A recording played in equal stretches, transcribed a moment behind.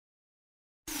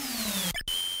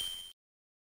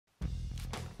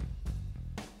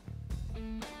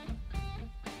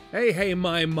Hey,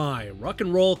 my, rock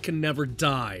and roll can never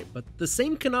die, but the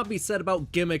same cannot be said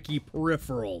about gimmicky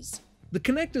peripherals. The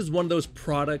Kinect is one of those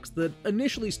products that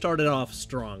initially started off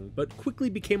strong, but quickly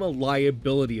became a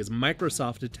liability as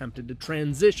Microsoft attempted to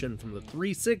transition from the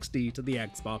 360 to the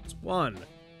Xbox One.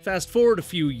 Fast forward a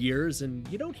few years, and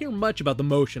you don't hear much about the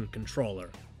motion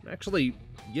controller. Actually,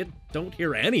 you don't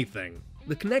hear anything.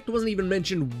 The Kinect wasn't even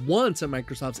mentioned once at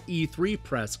Microsoft's E3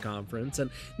 press conference, and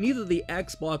neither the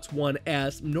Xbox One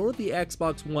S nor the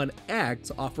Xbox One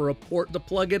X offer a port to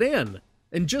plug it in.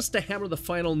 And just to hammer the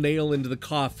final nail into the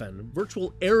coffin,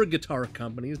 virtual air guitar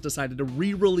companies decided to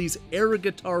re-release Air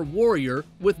Guitar Warrior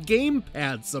with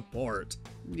Gamepad support.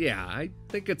 Yeah, I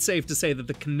think it's safe to say that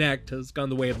the Kinect has gone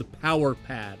the way of the Power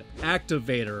Pad,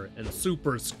 Activator, and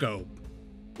Super Scope.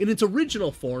 In its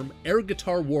original form, Air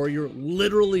Guitar Warrior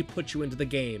literally put you into the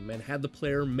game and had the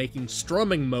player making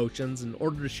strumming motions in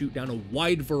order to shoot down a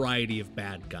wide variety of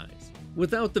bad guys.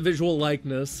 Without the visual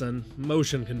likeness and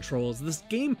motion controls, this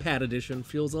Gamepad edition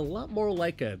feels a lot more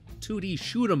like a 2D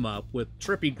shoot-'em-up with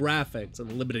trippy graphics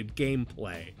and limited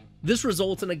gameplay. This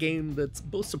results in a game that's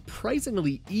both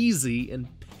surprisingly easy and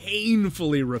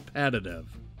painfully repetitive.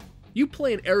 You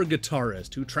play an air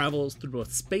guitarist who travels through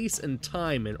both space and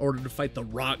time in order to fight the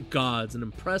rock gods and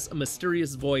impress a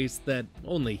mysterious voice that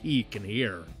only he can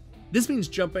hear. This means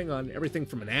jumping on everything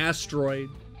from an asteroid,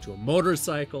 to a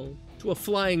motorcycle, to a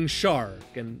flying shark,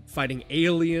 and fighting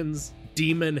aliens,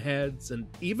 demon heads, and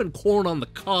even corn on the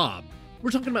cob.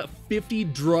 We're talking about 50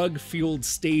 drug-fueled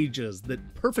stages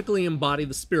that perfectly embody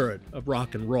the spirit of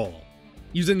rock and roll.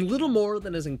 Using little more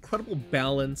than his incredible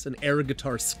balance and air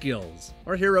guitar skills,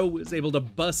 our hero is able to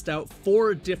bust out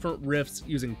 4 different riffs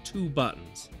using 2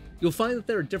 buttons. You'll find that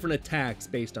there are different attacks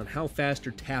based on how fast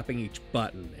you're tapping each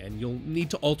button, and you'll need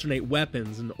to alternate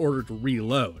weapons in order to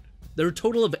reload. There are a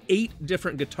total of 8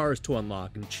 different guitars to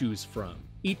unlock and choose from,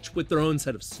 each with their own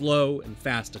set of slow and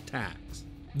fast attacks.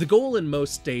 The goal in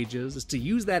most stages is to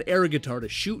use that air guitar to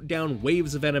shoot down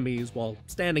waves of enemies while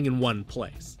standing in one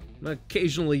place.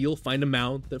 Occasionally you'll find a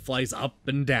mount that flies up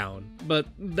and down, but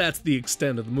that's the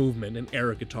extent of the movement in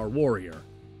Air Guitar Warrior.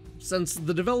 Since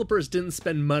the developers didn't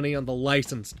spend money on the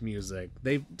licensed music,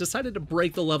 they've decided to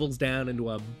break the levels down into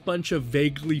a bunch of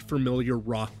vaguely familiar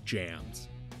rock jams.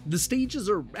 The stages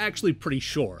are actually pretty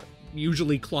short,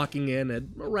 usually clocking in at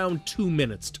around 2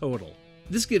 minutes total.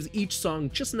 This gives each song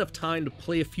just enough time to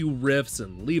play a few riffs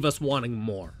and leave us wanting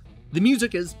more. The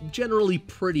music is generally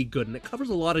pretty good, and it covers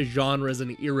a lot of genres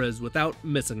and eras without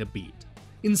missing a beat.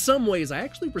 In some ways, I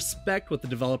actually respect what the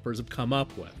developers have come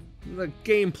up with. The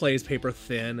gameplay is paper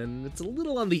thin, and it's a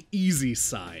little on the easy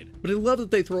side, but I love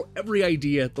that they throw every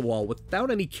idea at the wall without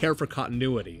any care for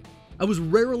continuity. I was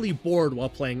rarely bored while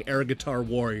playing Air Guitar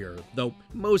Warrior, though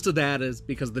most of that is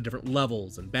because of the different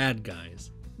levels and bad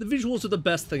guys. The visuals are the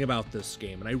best thing about this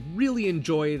game, and I really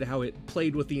enjoyed how it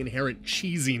played with the inherent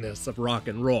cheesiness of rock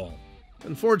and roll.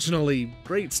 Unfortunately,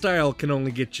 great style can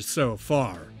only get you so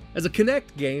far. As a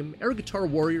Kinect game, Air Guitar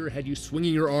Warrior had you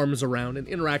swinging your arms around and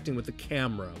interacting with the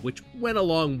camera, which went a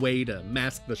long way to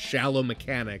mask the shallow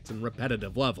mechanics and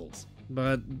repetitive levels.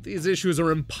 But these issues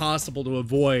are impossible to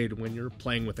avoid when you're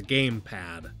playing with a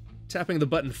gamepad. Tapping the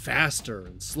button faster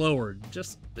and slower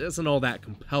just isn't all that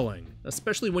compelling,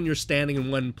 especially when you're standing in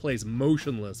one place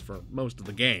motionless for most of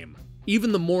the game.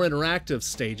 Even the more interactive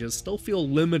stages still feel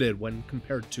limited when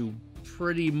compared to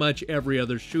pretty much every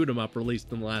other shoot-'em-up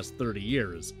released in the last 30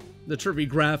 years. The trippy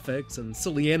graphics and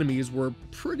silly enemies were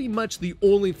pretty much the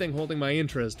only thing holding my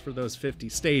interest for those 50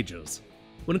 stages.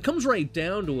 When it comes right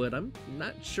down to it, I'm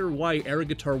not sure why Air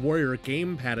Guitar Warrior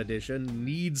Gamepad Edition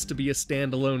needs to be a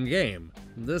standalone game.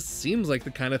 This seems like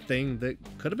the kind of thing that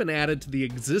could have been added to the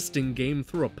existing game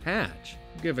through a patch,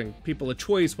 giving people a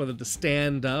choice whether to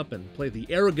stand up and play the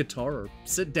air guitar or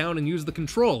sit down and use the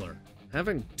controller.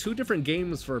 Having 2 different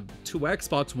games for 2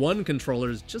 Xbox One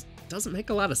controllers just doesn't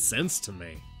make a lot of sense to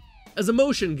me. As a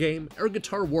motion game, Air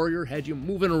Guitar Warrior had you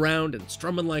moving around and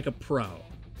strumming like a pro.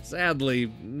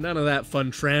 Sadly, none of that fun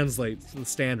translates to the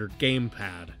standard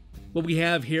gamepad. What we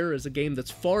have here is a game that's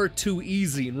far too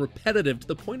easy and repetitive to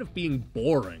the point of being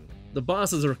boring. The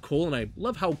bosses are cool and I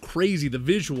love how crazy the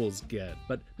visuals get,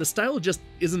 but the style just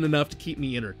isn't enough to keep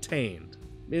me entertained.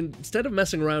 Instead of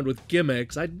messing around with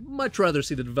gimmicks, I'd much rather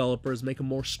see the developers make a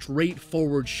more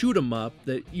straightforward shoot-'em-up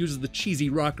that uses the cheesy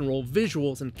rock and roll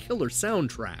visuals and killer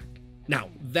soundtrack. Now,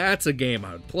 that's a game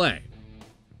I would play.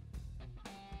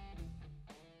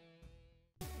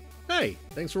 Hey,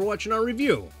 thanks for watching our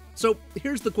review. So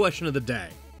here's the question of the day.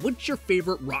 What's your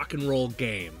favorite rock and roll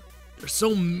game? There's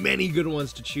so many good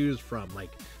ones to choose from,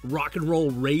 like Rock and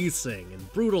Roll Racing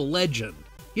and Brutal Legend.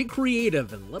 Get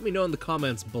creative and let me know in the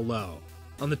comments below.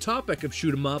 On the topic of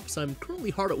shoot 'em ups, I'm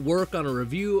currently hard at work on a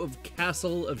review of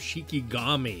Castle of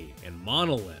Shikigami and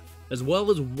Monolith, as well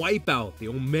as Wipeout, the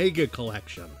Omega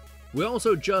Collection. We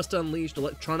also just unleashed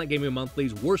Electronic Gaming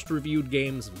Monthly's worst reviewed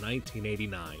games of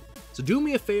 1989. So do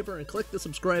me a favor and click the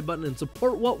subscribe button and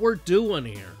support what we're doing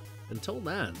here. Until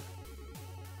then.